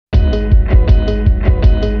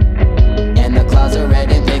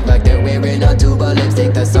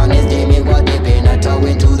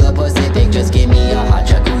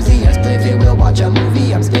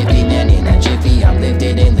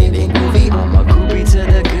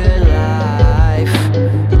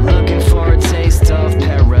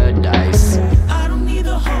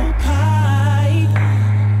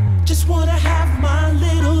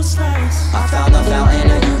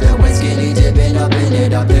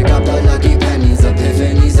pick up the lucky pennies,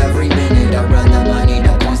 epiphanies every minute. I run the money,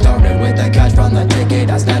 the coin started with the cash from the ticket.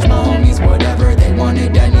 I snatch my homies, whatever they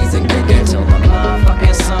wanted, Denny's and kick it till the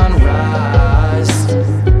motherfucking sunrise.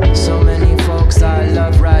 So many folks I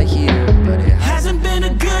love right here, but it hasn't been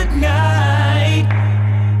a good night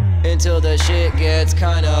until the shit gets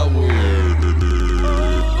kinda weird.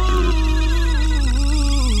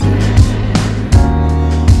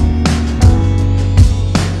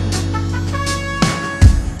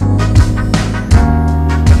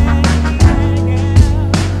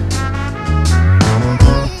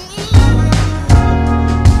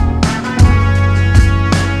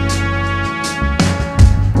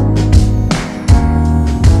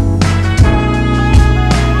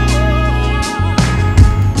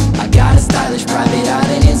 Private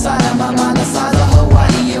island inside of my mind, the size of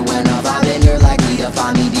Hawaii. And when I'm vibing, you're likely to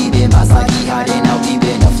find me deep in my psyche, hiding out deep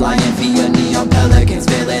in a flying via neon pelicans,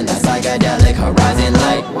 feeling the psychedelic horizon.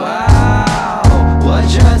 Like, wow, what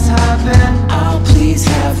just happened? I'll please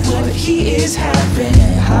have what he is having.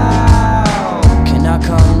 How can I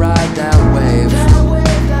come ride that wave? That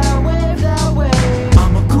wave, that wave, that wave.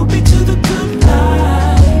 I'm a groupie to the good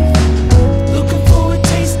life, looking for a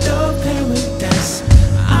taste of paradise.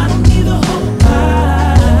 I don't need the whole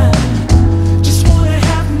pie, just wanna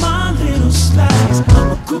have my little slice.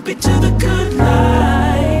 I'm a groupie to the good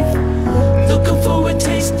life, looking for a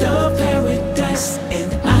taste of paradise.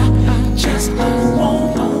 And I just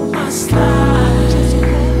want my slice.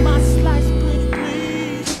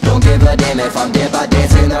 Don't give a damn if I'm dead by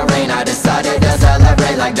dance in the rain. I decided to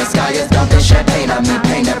celebrate like the sky is dumping champagne. I mean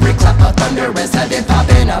pain, every clap of thunder is heaven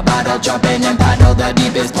popping. A bottle jumping and paddle the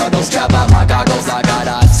deepest puddles. Strap out my goggles.